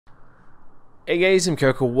Hey guys, I'm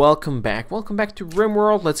Koko. Welcome back. Welcome back to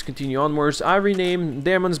RimWorld. Let's continue onwards. I renamed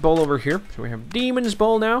Demon's Bowl over here. So we have Demon's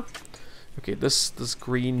Bowl now. Okay, this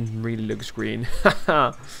green really looks green.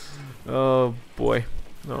 Oh boy.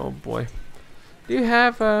 Oh boy. Do you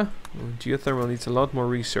have geothermal needs a lot more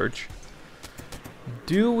research.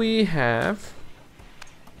 Do we have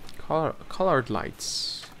colored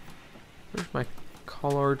lights? Where's my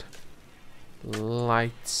colored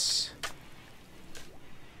lights?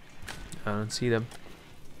 I don't see them.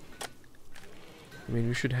 I mean,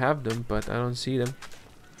 we should have them, but I don't see them.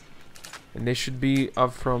 And they should be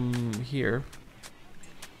up from here.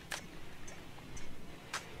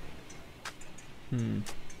 Oh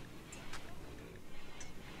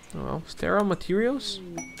well, sterile materials?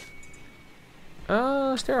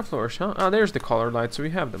 Sterile floors, huh? Ah, there's the color lights, so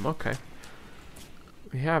we have them, okay.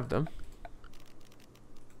 We have them.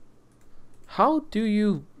 How do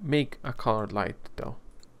you make a colored light, though?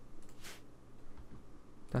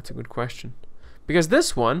 That's a good question. Because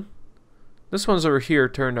this one's over here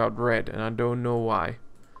turned out red, and I don't know why.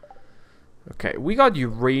 Okay, we got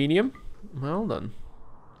uranium. Well done.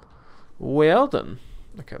 Well done.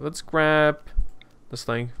 Okay, let's grab this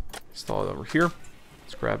thing. Install it over here.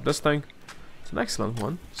 Let's grab this thing. It's an excellent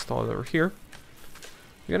one. Install it over here.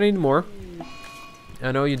 We're gonna need more.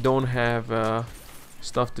 I know you don't have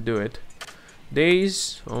stuff to do it.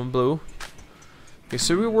 Days on blue. Okay,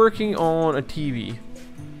 so we're working on a TV.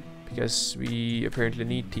 Because we apparently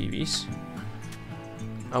need TVs.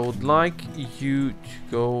 I would like you to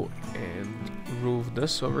go and roof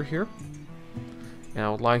this over here. And I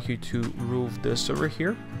would like you to roof this over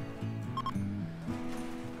here.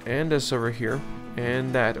 And this over here.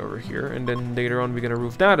 And that over here. And then later on we're gonna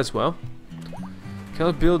roof that as well.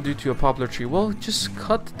 Cannot build due to a poplar tree. Well, just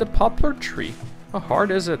cut the poplar tree. How hard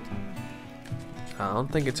is it? I don't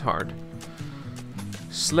think it's hard.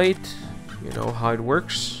 Slate. You know how it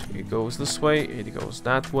works. It goes this way, it goes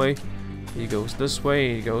that way, it goes this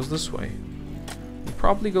way, it goes this way. It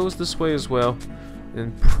probably goes this way as well.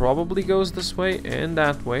 And probably goes this way and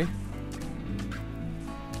that way.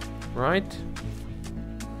 Right?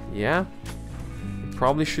 Yeah. It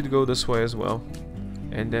probably should go this way as well.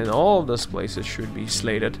 And then all of those places should be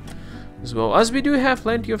slated as well. As we do have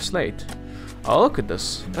plenty of slate. Oh, look at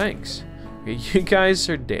this. Thanks. Okay, you guys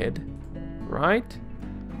are dead. Right?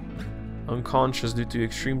 Unconscious due to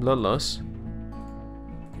extreme blood loss.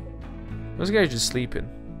 Those guys just sleeping.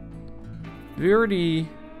 Did we already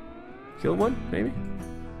kill one? Maybe?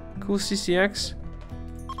 Cool CCX.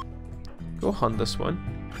 Go hunt this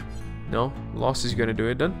one. No, Lost is gonna do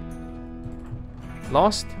it then.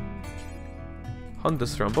 Lost. Hunt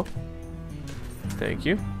this Rumble. Thank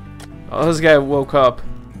you. Oh, this guy woke up.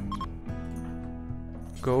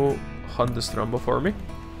 Go hunt this Rumble for me.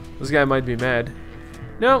 This guy might be mad.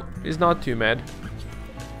 No, he's not too mad.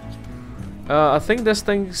 I think this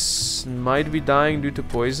thing might be dying due to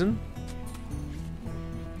poison.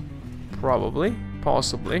 Probably.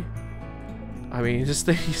 Possibly. I mean, this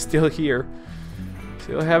thing is still here.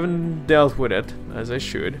 Still haven't dealt with it, as I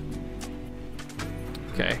should.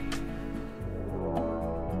 Okay.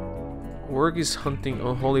 Warg is hunting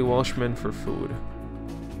unholy Welshmen for food.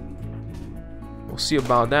 We'll see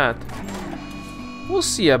about that. We'll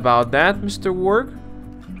see about that, Mr. Warg.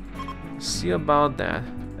 See about that.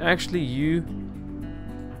 Actually, you.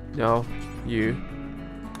 No, you.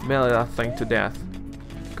 Melee that thing to death.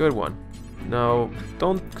 Good one. No,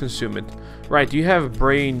 don't consume it. Right, you have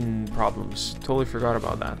brain problems. Totally forgot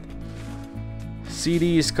about that.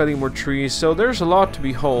 CD is cutting more trees, so there's a lot to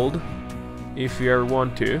behold. If you ever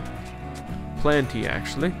want to. Plenty,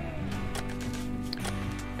 actually.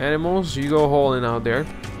 Animals, you go hauling out there.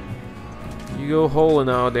 You go hauling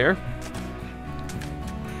out there.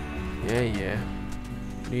 Yeah.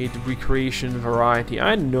 Need recreation variety.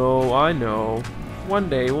 I know. One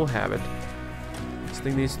day we'll have it. This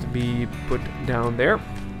thing needs to be put down there.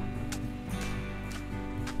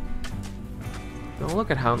 Now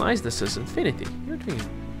look at how nice this is. Infinity. You're doing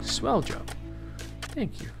a swell job.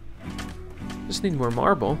 Thank you. Just need more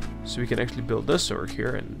marble so we can actually build this over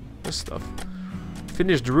here and this stuff.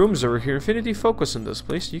 Finish the rooms over here. Infinity, focus on this,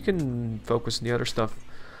 please. You can focus on the other stuff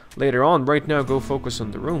later on. Right now, go focus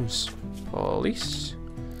on the rooms. Police.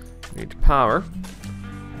 Need power.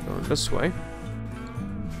 Going this way.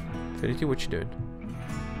 Infinity, what you doing?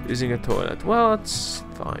 Using a toilet. Well, that's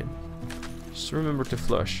fine. Just remember to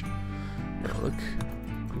flush. Now look.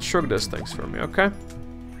 Shrug those things for me, okay?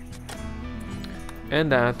 And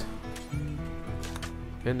that.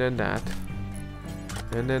 And then that.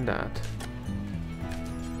 And then that.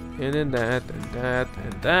 And then that, and that,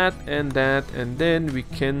 and that, and that, and then we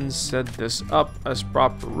can set this up as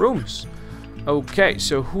proper rooms. Okay,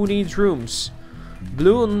 so who needs rooms?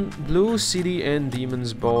 Blue City and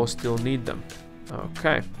Demon's Ball still need them.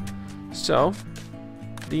 Okay, so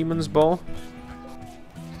Demon's Ball.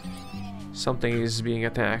 Something is being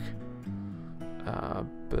attacked.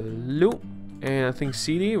 Blue, and I think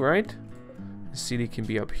CD, right? CD can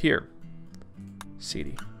be up here.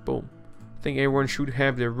 CD, boom. I think everyone should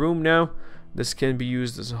have their room now. This can be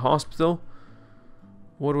used as a hospital.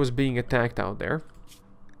 What was being attacked out there?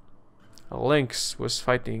 A lynx was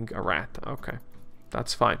fighting a rat. Okay,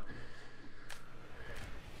 that's fine.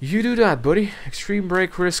 You do that, buddy. Extreme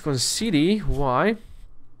break risk on CD. Why?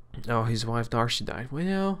 Oh, his wife Darcy died.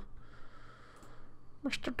 Well,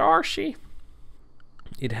 Mr. Darcy.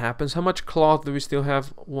 It happens. How much cloth do we still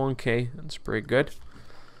have? 1k. That's pretty good.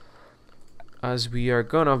 As we are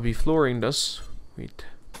gonna be flooring this with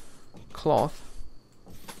cloth.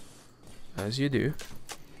 As you do.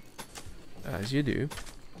 As you do.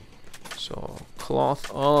 So,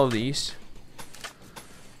 cloth, all of these.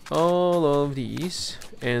 All of these.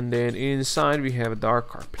 And then inside we have a dark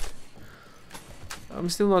carpet. I'm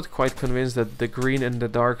still not quite convinced that the green and the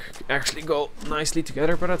dark actually go nicely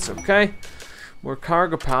together, but that's okay. More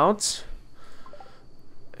cargo pouts.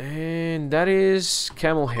 And that is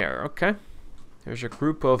camel hair, okay. There's a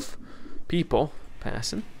group of people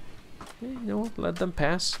passing. You know what, let them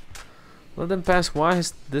pass. Let them pass. Why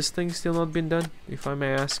has this thing still not been done, if I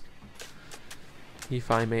may ask? If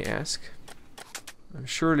I may ask. I'm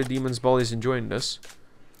sure the Demon's Ball is enjoying this.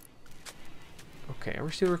 Okay, are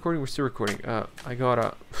we still recording? We're still recording. I got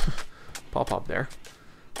a pop-up there.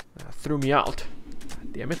 Threw me out.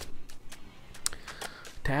 God damn it.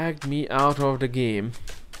 Tagged me out of the game.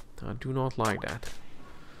 I do not like that.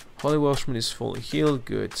 Holly Welshman is fully healed.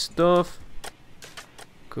 Good stuff.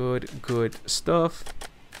 Good stuff.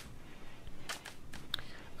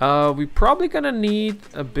 We're probably gonna need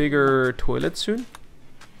a bigger toilet soon.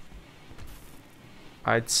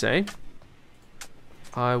 I'd say.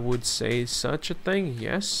 I would say such a thing,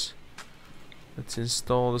 yes. Let's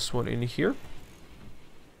install this one in here.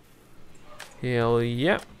 Hell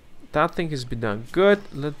yeah. That thing has been done good.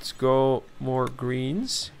 Let's go more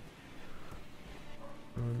greens.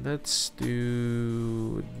 Let's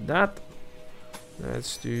do that.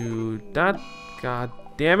 Let's do that. God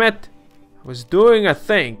damn it. I was doing a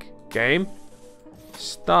thing, game.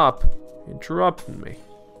 Stop interrupting me.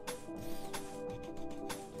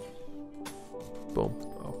 Boom.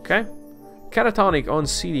 Okay. Catatonic on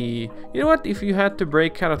CD. You know what? If you had to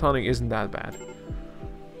break, catatonic isn't that bad.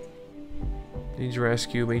 Needs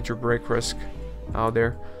rescue, major break risk out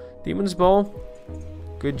there. Demon's Ball.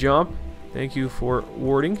 Good job. Thank you for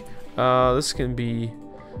warding. This can be...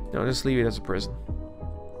 No, just leave it as a prison.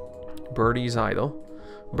 Birdie's idle.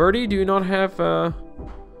 Birdie, do you not have...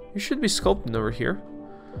 You should be sculpting over here.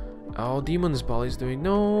 Oh, Demon's Ball is doing...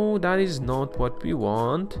 No, that is not what we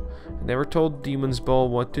want. I never told Demon's Ball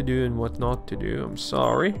what to do and what not to do. I'm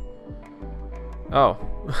sorry. Oh.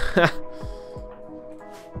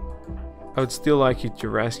 I would still like you to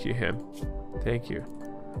rescue him. Thank you.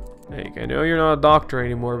 I know you're not a doctor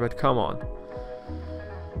anymore, but come on.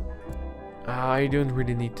 I don't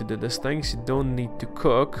really need to do these things. You don't need to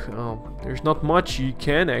cook. There's not much you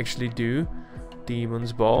can actually do.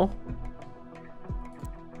 Demon's Ball.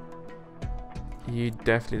 You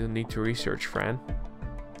definitely don't need to research, Fran.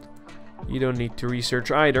 You don't need to research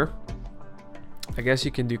either. I guess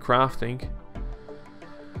you can do crafting.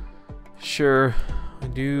 Sure.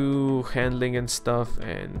 Do handling and stuff,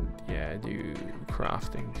 and yeah, do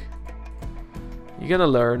crafting. You're gonna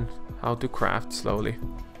learn how to craft slowly.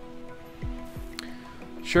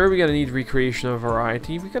 Sure, we're gonna need recreation of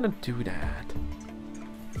variety. We're gonna do that.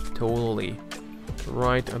 Totally.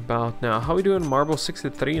 Right about now. How are we doing? Marble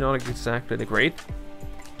 63, not exactly the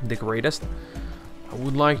greatest. I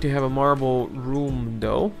would like to have a marble room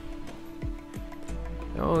though.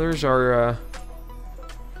 Oh, there's our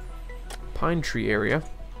pine tree area,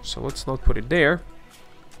 so let's not put it there.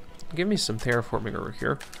 Give me some terraforming over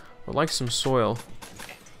here. I'd like some soil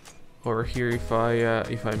over here if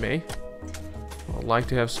I may. I'd like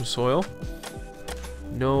to have some soil.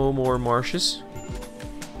 No more marshes.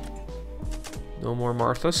 No more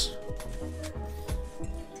Marthas.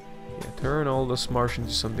 Yeah, turn all this marsh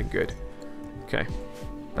into something good. Okay,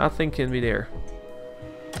 that thing can be there.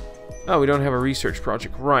 Oh, we don't have a research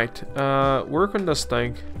project. Right, work on this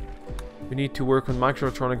thing. We need to work on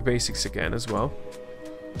microelectronic basics again as well.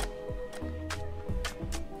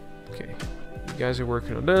 Okay, you guys are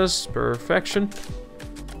working on this. Perfection.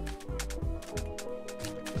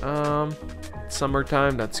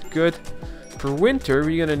 Summertime, that's good. For winter,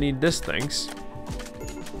 we're gonna need these things.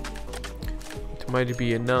 Might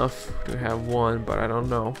be enough to have one, but I don't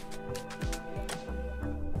know.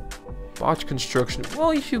 Botch construction.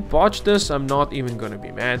 Well, if you botch this, I'm not even gonna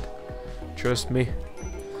be mad. Trust me.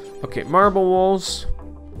 Okay, marble walls.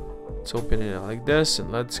 Let's open it like this,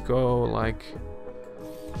 and let's go like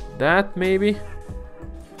that, maybe.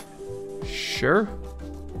 Sure.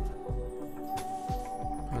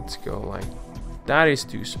 Let's go like that. Is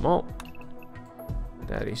too small.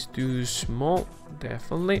 That is too small,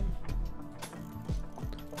 definitely.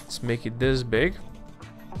 Let's make it this big.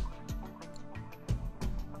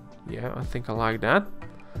 Yeah, I think I like that.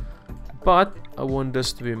 But I want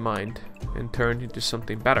this to be mined and turned into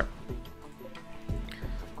something better.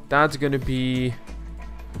 That's gonna be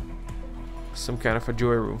some kind of a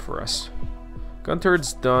joy room for us. Gun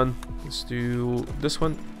turret's done. Let's do this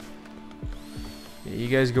one. Yeah, you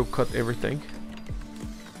guys go cut everything.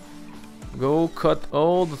 Go cut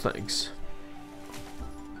all the things.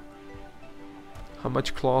 How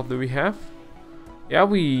much cloth do we have? Yeah,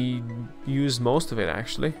 we used most of it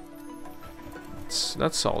actually.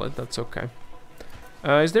 That's solid. That's okay.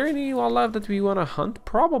 Is there any wildlife that we want to hunt?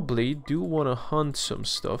 Probably do want to hunt some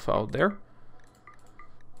stuff out there.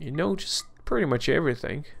 You know, just pretty much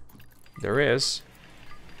everything there is.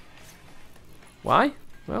 Why?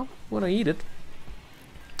 Well, want to eat it.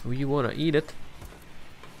 We want to eat it.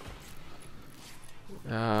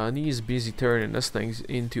 He's busy turning this things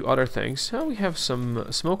into other things. Oh, we have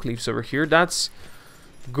some smoke leaves over here. That's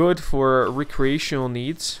good for recreational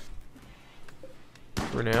needs.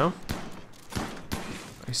 For now.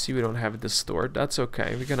 I see we don't have this stored. That's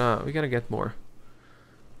okay. We're gonna get more.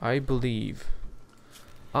 I believe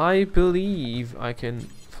I can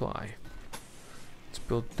fly. Let's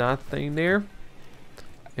build that thing there.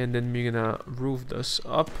 And then we're gonna roof this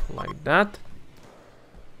up like that.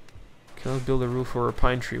 Can I build a roof for a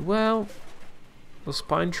pine tree? Well, this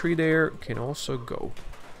pine tree there can also go.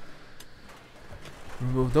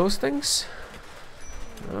 Remove those things.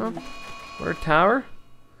 Water tower.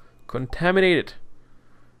 Contaminated.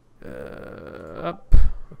 Up.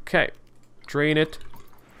 Okay. Drain it.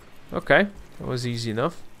 Okay. That was easy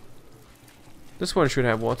enough. This one should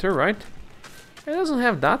have water, right? It doesn't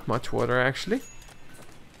have that much water, actually.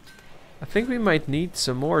 I think we might need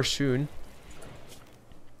some more soon.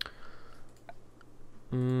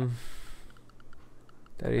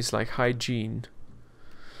 That is like hygiene.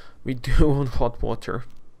 We do want hot water.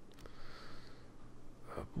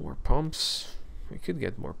 More pumps. We could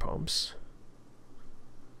get more pumps.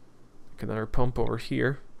 Like another pump over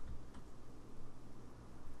here.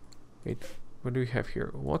 Wait, what do we have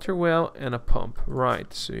here? A water well and a pump.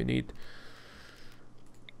 Right, so you need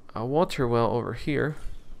a water well over here.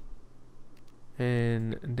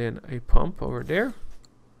 And then a pump over there.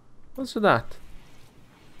 Let's do that.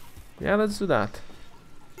 Yeah, let's do that.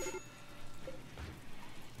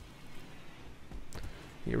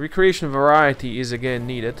 The recreation variety is again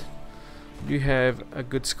needed. You have a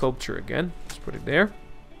good sculpture again. Let's put it there.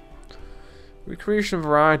 Recreation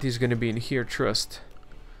variety is going to be in here. Trust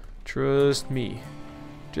me.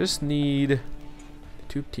 Just need a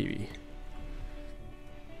tube TV.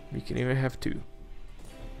 We can even have two.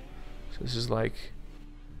 So this is like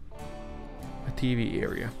a TV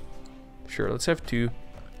area. Sure, let's have two.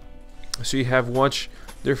 So you have watch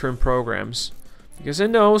different programs. Because I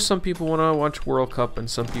know some people want to watch World Cup and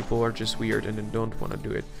some people are just weird and they don't want to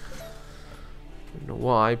do it. I don't know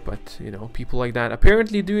why, but you know, people like that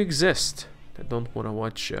apparently do exist that don't want to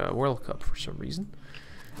watch World Cup for some reason.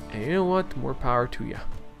 And you know what? More power to ya.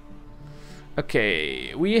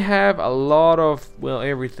 Okay, we have a lot of, well,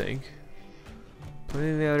 everything.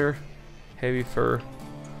 Plain leather, heavy fur.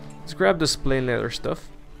 Let's grab this plain leather stuff.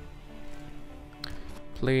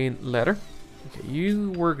 Plain leather. Okay,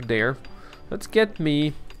 you work there. Let's get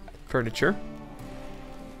me furniture.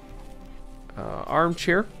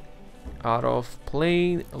 Armchair out of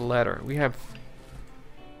plain leather. We have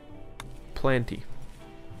plenty.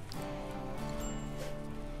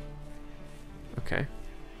 Okay.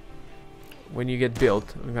 When you get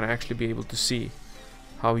built, I'm gonna actually be able to see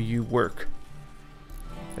how you work.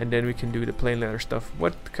 And then we can do the plain leather stuff.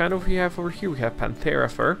 What kind of we have over here? We have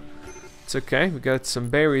Panthera fur. It's okay. We got some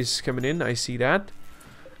berries coming in. I see that.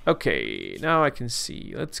 Okay, now I can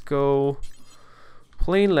see. Let's go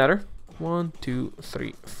plain leather. 1, 2,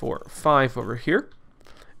 3, 4, 5 over here.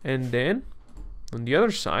 And then on the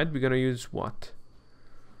other side, we're gonna use what?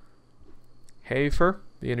 Heavy fur.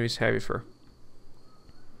 We're gonna use heavy fur.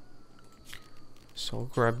 So I'll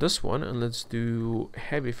grab this one and let's do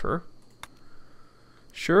heavy fur.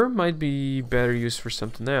 Sure, might be better used for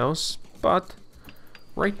something else, but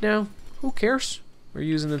right now, who cares? We're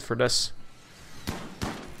using it for this.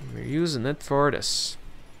 We're using it for this.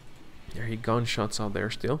 There are gunshots out there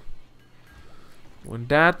still. When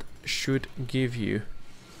that should give you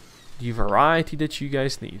the variety that you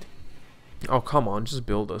guys need. Oh, come on, just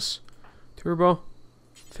build us. Turbo,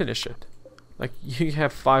 finish it. Like, you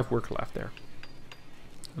have 5 work left there.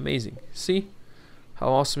 Amazing. See? How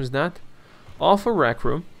awesome is that? Off a rec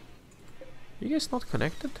room. You guys not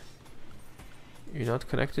connected? You're not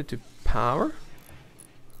connected to power?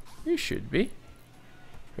 You should be.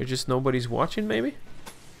 Or just nobody's watching, maybe?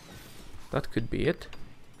 That could be it.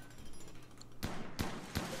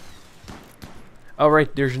 Oh,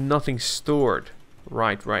 right, there's nothing stored.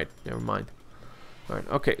 Right, never mind. Alright,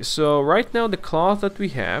 okay, so right now the cloth that we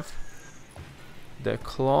have...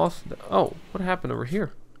 oh, what happened over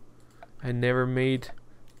here? I never made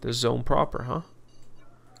the zone proper, huh?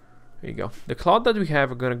 There you go. The cloth that we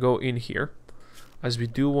have are gonna go in here. As we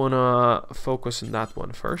do wanna focus on that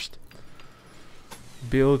one first.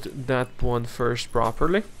 Build that one first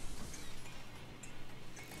properly.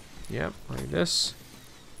 Yep, like this.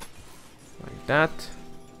 Like that.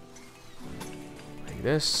 Like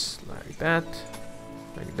this. Like that.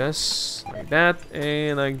 Like this. Like that.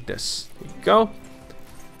 And like this. There you go.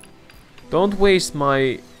 Don't waste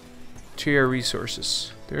my chair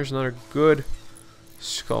resources. There's another good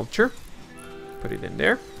sculpture. Put it in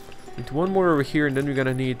there. Need one more over here, and then we're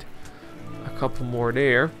gonna need a couple more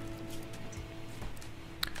there.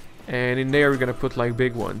 And in there we're gonna put like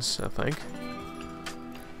big ones, I think.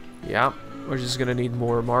 Yeah, we're just gonna need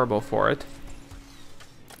more marble for it.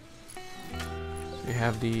 So you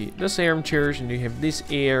have this armchairs, and you have these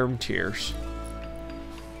armchairs.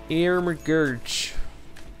 Armchairs.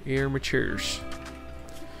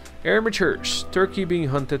 Armatures. Turkey being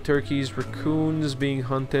hunted. Turkeys. Raccoons being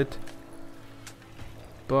hunted.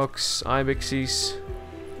 Bucks. Ibexes.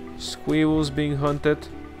 Squirrels being hunted.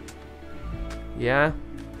 Yeah.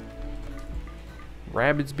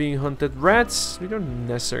 Rabbits being hunted. Rats. We don't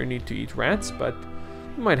necessarily need to eat rats, but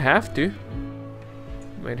we might have to.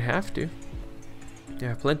 Might have to.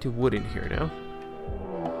 Yeah, plenty of wood in here now.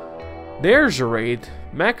 There's a raid.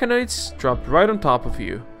 Mechanites dropped right on top of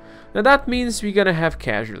you. Now that means we're gonna have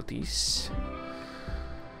casualties.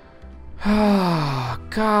 Ah,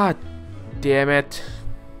 God damn it.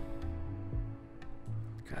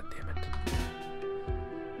 God damn it.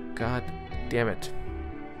 God damn it.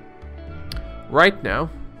 Right now,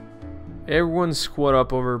 everyone's squad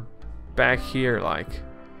up over back here, like.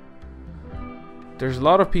 There's a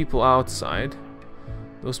lot of people outside.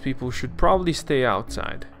 Those people should probably stay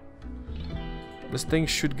outside. This thing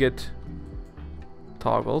should get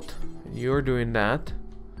toggled. You're doing that.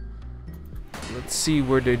 Let's see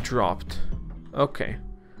where they dropped. Okay.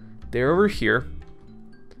 They're over here.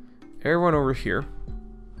 Everyone over here.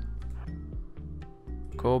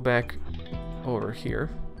 Go back over here.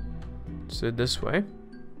 So this way.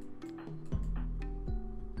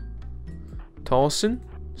 Tolson,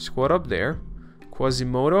 squad up there.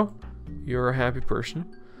 Quasimodo, you're a happy person.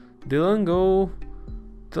 Dylan,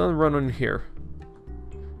 run on here.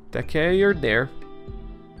 Take, you're there.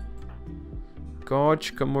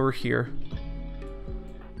 Gotch, come over here.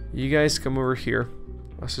 You guys come over here.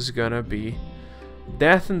 This is gonna be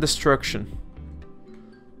death and destruction.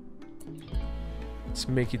 Let's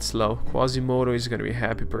make it slow. Quasimodo is gonna be a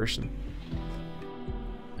happy person.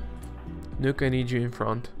 Nook, I need you in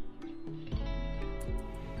front.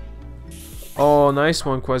 Oh, nice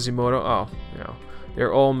one, Quasimodo. Oh, no.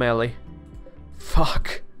 They're all melee.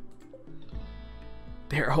 Fuck.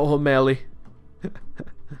 They're all melee.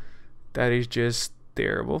 That is just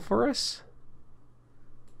terrible for us.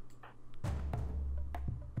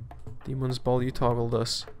 Demon's Ball, you toggled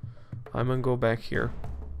us. I'm gonna go back here.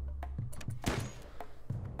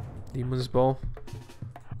 Demon's Ball,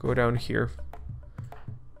 go down here.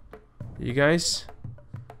 You guys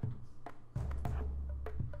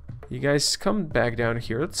come back down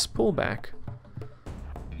here. Let's pull back.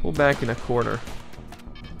 Pull back in a corner.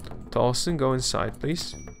 Tolson, go inside,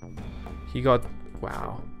 please. He got...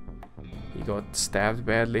 wow. He got stabbed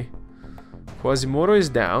badly. Quasimodo is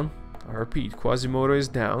down. I repeat, Quasimodo is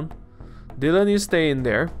down. Dylan, you stay in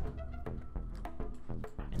there.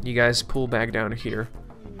 You guys pull back down here.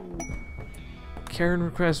 Karen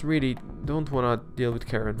request, really don't want to deal with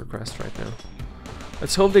Karen request right now.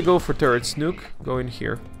 Let's hope they go for turrets. Snook, go in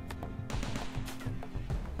here.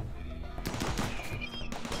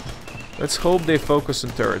 Let's hope they focus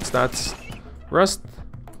on turrets. That's Rust,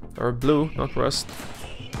 or Blue, not Rust.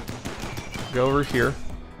 Go over here.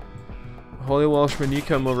 Holy Welshman, you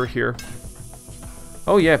come over here.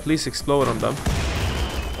 Oh yeah, please explode on them.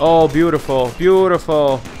 Oh, beautiful,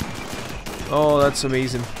 beautiful. Oh, that's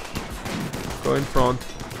amazing. Go in front.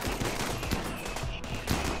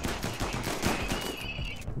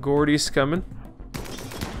 Gordy's coming.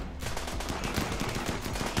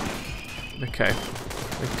 Okay.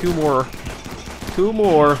 Like 2 more. 2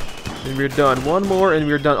 more. And we're done. 1 more and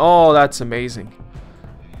we're done. Oh, that's amazing.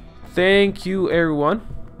 Thank you, everyone.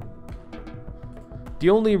 The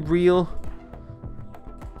only real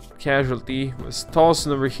casualty was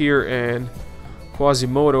Tolson over here and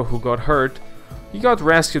Quasimodo, who got hurt. He got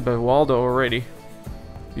rescued by Waldo already.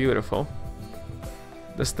 Beautiful.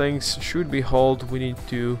 This thing should be hauled. We need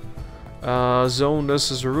to zone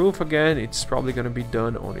this as a roof again. It's probably gonna be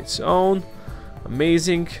done on its own.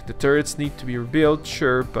 Amazing. The turrets need to be rebuilt,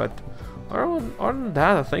 sure, but other than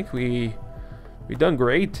that, I think we done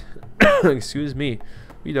great. Excuse me.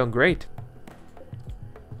 We done great.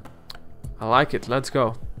 I like it. Let's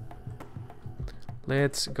go.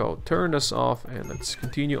 Let's go. Turn this off and let's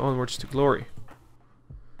continue onwards to glory.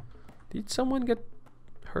 Did someone get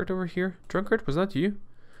hurt over here? Drunkard, was that you?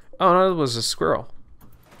 Oh no, it was a squirrel.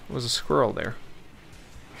 It was a squirrel there.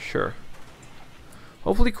 Sure.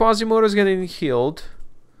 Hopefully Quasimodo's getting healed.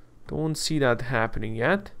 Don't see that happening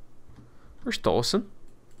yet. Where's Tolson?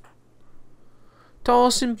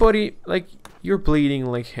 Tolson, buddy, like, you're bleeding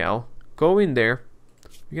like hell. Go in there.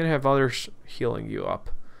 You're gonna have others healing you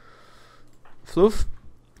up. Floof,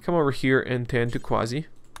 come over here and tend to Quasi.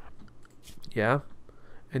 Yeah.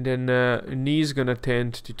 And then Knee's gonna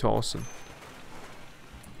tend to Tolson.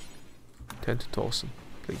 Tend to Tolson,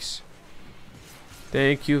 please.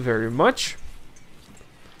 Thank you very much.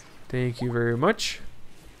 Thank you very much.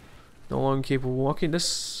 No longer capable of walking.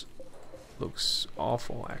 This looks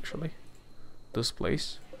awful, actually. This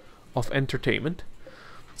place of entertainment.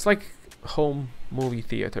 It's like home movie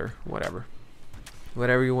theater, whatever.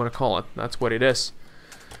 Whatever you want to call it. That's what it is.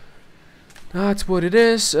 That's what it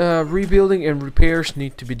is. Rebuilding and repairs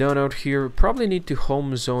need to be done out here. Probably need to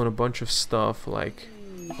home zone a bunch of stuff, like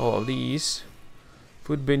all of these.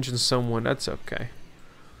 Food binge and someone, that's okay.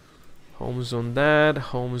 Home zone that,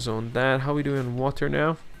 home zone that. How we doing on water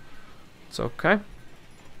now? It's okay.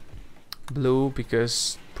 Blue,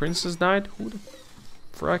 because Princess died. Who the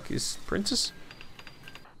frack is Princess?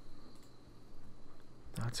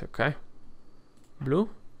 That's okay. Blue.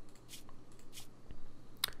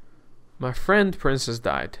 My friend Princess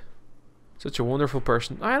died. Such a wonderful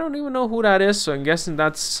person. I don't even know who that is, so I'm guessing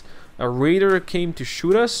that's a raider that came to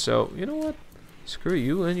shoot us. So, you know what? Screw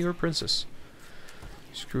you and your princess.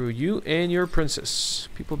 Screw you and your princess.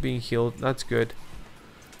 People being healed, that's good.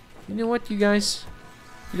 You know what, you guys?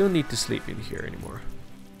 You don't need to sleep in here anymore.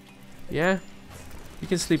 Yeah? You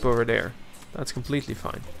can sleep over there. That's completely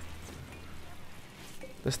fine.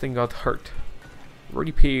 This thing got hurt.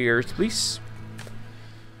 Repairs, please.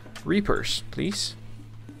 Reapers, please.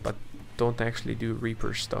 But don't actually do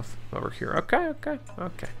Reaper stuff over here. Okay, okay,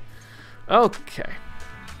 okay. Okay.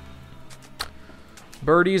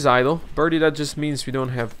 Birdie's idle. Birdie, that just means we don't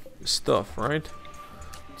have stuff, right?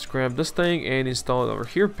 Let's grab this thing and install it over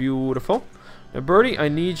here. Beautiful. Now, Birdie, I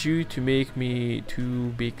need you to make me 2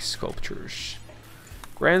 big sculptures.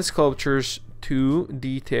 Grand sculptures, 2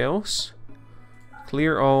 details.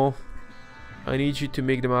 Clear all. I need you to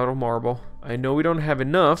make them out of marble. I know we don't have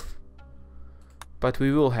enough, but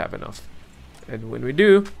we will have enough. And when we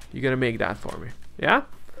do, you're gonna make that for me. Yeah?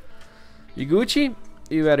 You Gucci?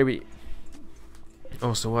 You better be.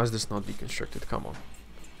 Oh, so why is this not deconstructed? Come on.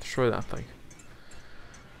 Destroy that thing.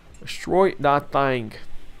 Destroy that thing.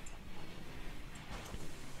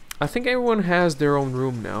 I think everyone has their own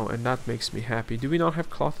room now, and that makes me happy. Do we not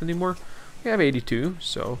have cloth anymore? We have 82,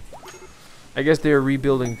 so I guess they're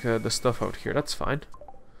rebuilding the stuff out here. That's fine.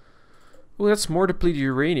 Oh, that's more depleted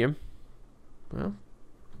uranium. Well,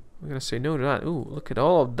 I'm gonna say no to that. Ooh, look at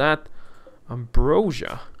all of that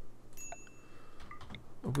ambrosia.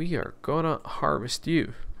 We are gonna harvest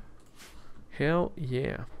you. Hell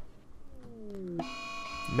yeah.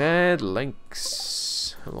 Mad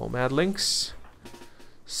Lynx. Hello, Mad Lynx.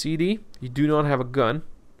 CD, you do not have a gun.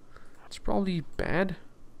 It's probably bad.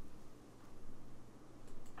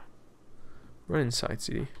 Run inside,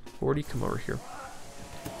 CD. 40, come over here.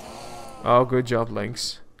 Oh, good job,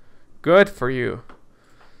 Lynx. Good for you.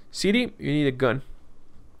 CD, you need a gun.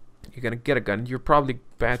 You're gonna get a gun. You're probably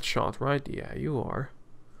bad shot, right? Yeah, you are.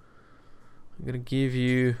 I'm gonna give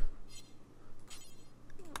you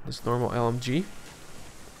this normal LMG.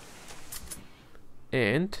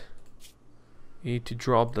 And you need to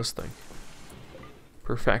drop this thing.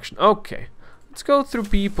 Perfection. Okay. Let's go through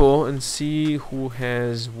people and see who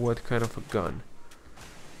has what kind of a gun.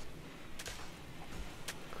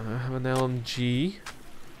 I have an LMG.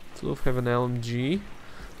 Floof have an LMG.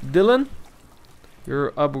 Dylan,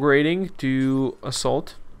 you're upgrading to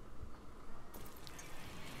assault.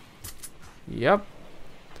 Yep.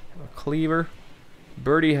 A cleaver.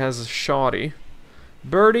 Birdie has a shoddy.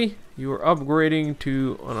 Birdie, you are upgrading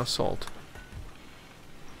to an assault.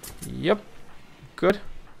 Yep. Good.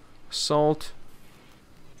 Assault.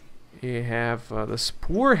 You have this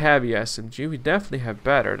poor heavy SMG. We definitely have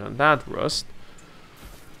better than that, Rust.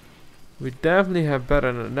 We definitely have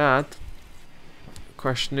better than that.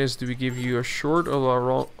 Question is, do we give you a short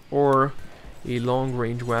or a long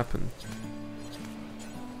range weapon?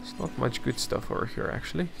 It's not much good stuff over here,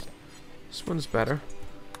 actually. This one's better.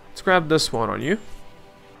 Let's grab this one on you.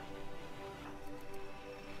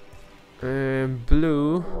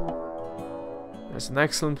 Blue. That's an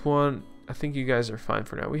excellent one. I think you guys are fine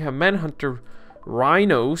for now. We have Manhunter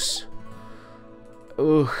Rhinos.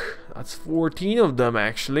 Ugh, that's 14 of them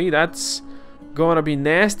actually. That's gonna be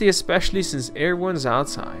nasty, especially since everyone's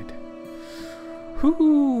outside.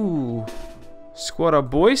 Whoo! Squad up,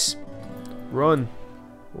 boys. Run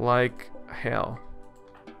like hell.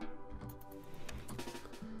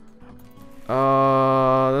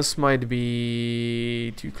 This might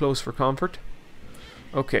be too close for comfort.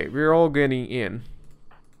 Okay, we're all getting in.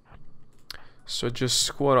 So just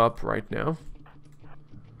squat up right now.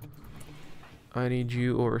 I need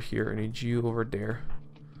you over here. I need you over there.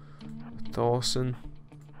 Dawson.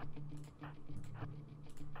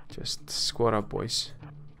 Just squat up, boys.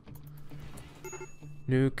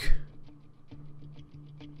 Nuke.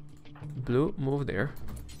 Blue, move there.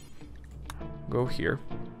 Go here.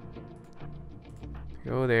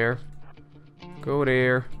 Go there. Go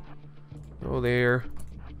there. Go there.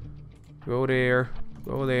 Go there.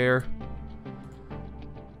 Go there.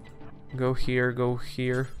 Go here. Go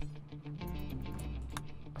here.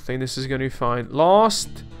 I think this is gonna be fine.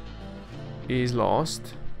 Lost is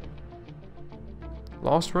lost.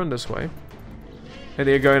 Lost, run this way. And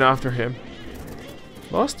they're going after him.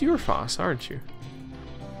 Lost, you're fast, aren't you?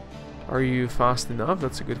 Are you fast enough?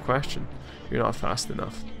 That's a good question. You're not fast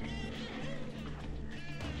enough.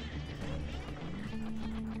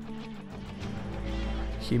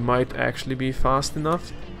 He might actually be fast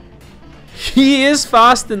enough. He is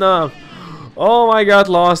fast enough! Oh my god,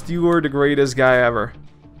 Lost, you were the greatest guy ever.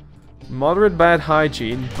 Moderate bad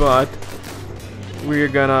hygiene, but we're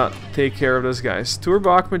gonna take care of this, guys. Turbo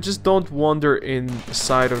Ahmed, just don't wander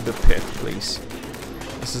inside of the pit, please.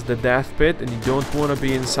 This is the death pit, and you don't want to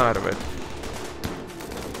be inside of it.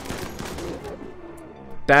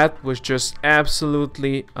 That was just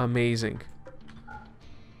absolutely amazing.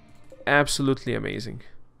 Absolutely amazing.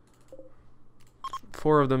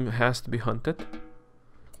 4 of them has to be hunted.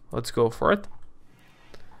 Let's go for it.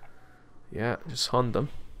 Yeah, just hunt them.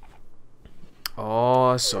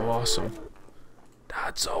 Oh, so awesome.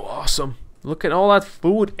 That's so awesome. Look at all that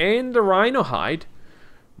food and the rhino hide.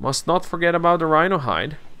 Must not forget about the rhino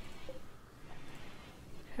hide.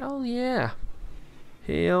 Hell yeah.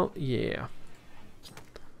 Hell yeah.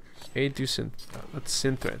 Let's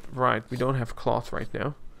synth. Right, we don't have cloth right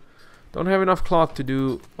now. Don't have enough cloth to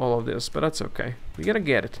do all of this, but that's okay. We gotta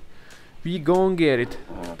get it. We gon' get it.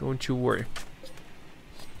 Don't you worry.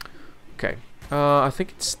 Okay. I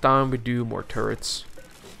think it's time we do more turrets.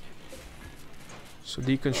 So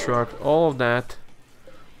deconstruct all of that.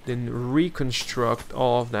 Then reconstruct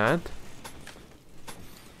all of that.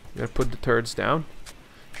 Gotta put the turrets down.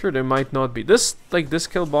 Sure, there might not be this, like this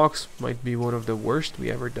kill box might be one of the worst we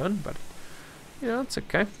ever done, but you know, it's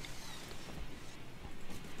okay.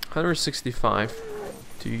 165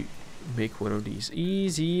 to make one of these.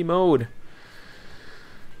 Easy mode.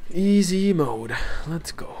 Easy mode.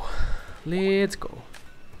 Let's go. Let's go.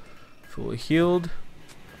 Fully healed.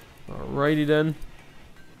 Alrighty then.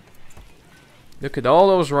 Look at all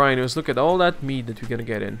those rhinos. Look at all that meat that we're gonna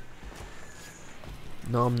get in.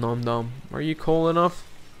 Nom nom nom. Are you cold enough?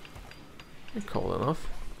 You're cold enough.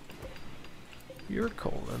 You're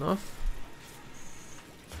cold enough.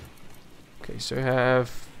 Okay, so I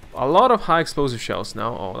have a lot of high explosive shells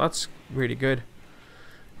now. Oh, that's really good.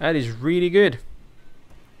 That is really good.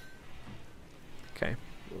 Okay.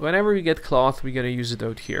 Whenever we get cloth, we're gonna use it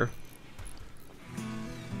out here.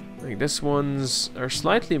 Like this ones are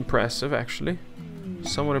slightly impressive, actually.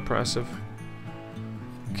 Somewhat impressive.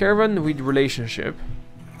 Caravan with relationship.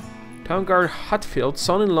 Town guard Hatfield,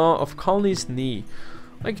 son-in-law of colonists Nee.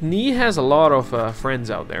 Like Nee has a lot of friends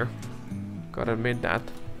out there. Gotta admit that.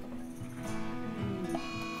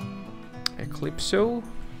 Eclipso.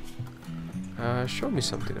 Show me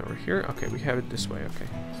something over here. Okay, we have it this way. Okay,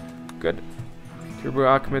 good. Turbo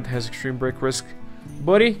Ahmed has extreme break risk.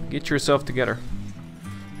 Buddy, get yourself together.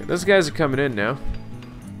 Okay, those guys are coming in now.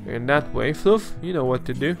 In that way. Fluff, you know what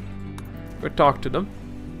to do. Go talk to them.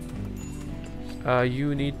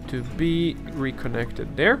 You need to be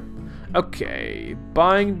reconnected there. Okay,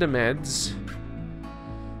 buying the meds.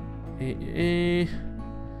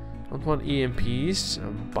 Don't want EMPs.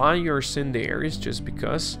 I'm buying your incendiaries just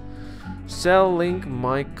because. Selling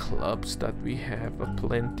my clubs that we have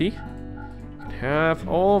aplenty. Can have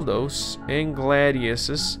all of those and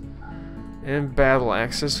gladiuses and battle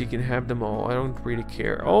axes. You can have them all. I don't really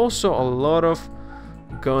care. Also, a lot of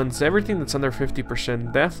guns. Everything that's under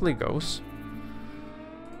 50% definitely goes.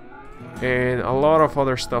 And a lot of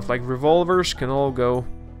other stuff like revolvers can all go.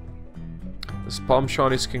 This palm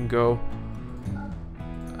shotties can go.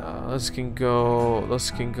 This can go.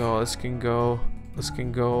 This can go. This can go. This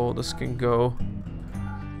can go. This can go.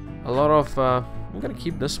 A lot of. I'm gonna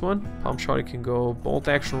keep this one. Palm shotty can go. Bolt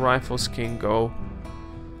action rifles can go.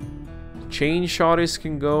 Chain shotties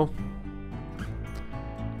can go.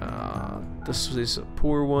 This is a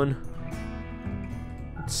poor one.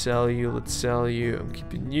 Let's sell you. Let's sell you. I'm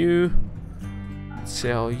keeping you. Let's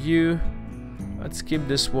sell you. Let's keep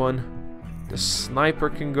this one. The sniper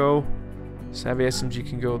can go. This heavy SMG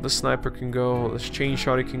can go. This sniper can go. This chain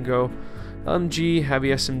shotty can go. LMG, heavy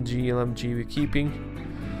SMG, LMG we're keeping.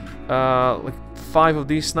 Like 5 of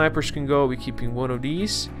these snipers can go. We're keeping 1 of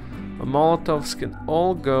these. The Molotovs can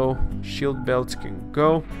all go. Shield belts can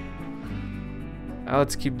go.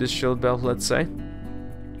 Let's keep this shield belt, let's say.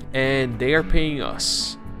 And they are paying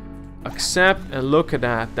us. Accept, and look at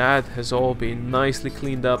that. That has all been nicely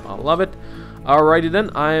cleaned up. I love it. Alrighty then,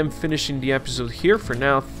 I am finishing the episode here. For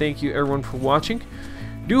now, thank you everyone for watching.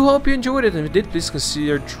 Do hope you enjoyed it, and if you did, please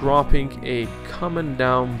consider dropping a comment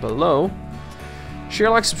down below. Share,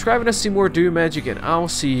 like, subscribe, and see more Dune magic, and I'll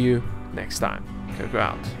see you next time. Go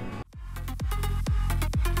out.